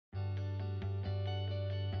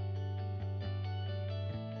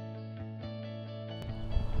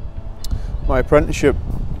My apprenticeship,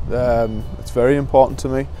 it's very important to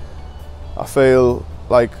me. I feel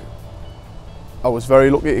like I was very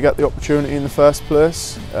lucky to get the opportunity in the first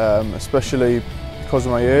place, especially because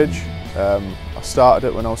of my age. I started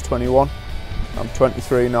it when I was 21, I'm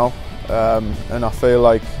 23 now, and I feel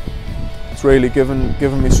like it's really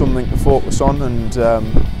given me something to focus on, and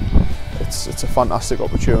it's a fantastic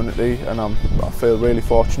opportunity, and I feel really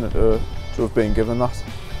fortunate to have been given that.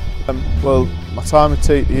 Well, my time at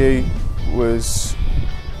TTE was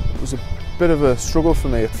a bit of a struggle for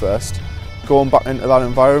me at first, going back into that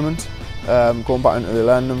environment, going back into the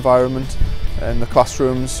learning environment. In the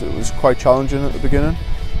classrooms it was quite challenging at the beginning,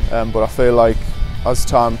 but I feel like as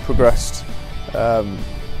time progressed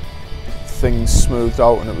things smoothed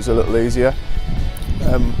out and it was a little easier.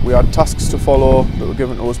 We had tasks to follow that were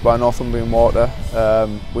given to us by Northumbrian Water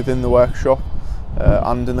within the workshop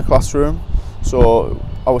and in the classroom, so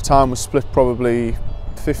our time was split probably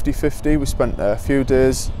 50-50. We spent a few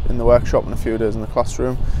days in the workshop and a few days in the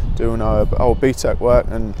classroom doing our BTEC work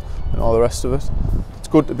and all the rest of it. It's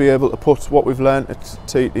good to be able to put what we've learned at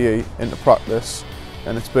TTE into practice,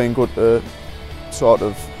 and it's been good to sort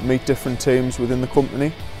of meet different teams within the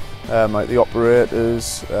company, like the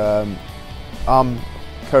operators. I'm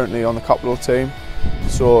currently on the capital team,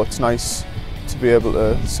 so it's nice to be able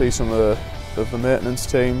to see some of the maintenance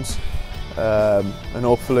teams, and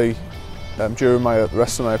hopefully during the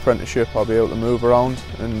rest of my apprenticeship I'll be able to move around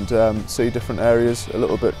and see different areas a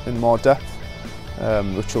little bit in more depth,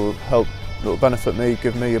 which will benefit me,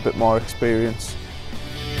 give me a bit more experience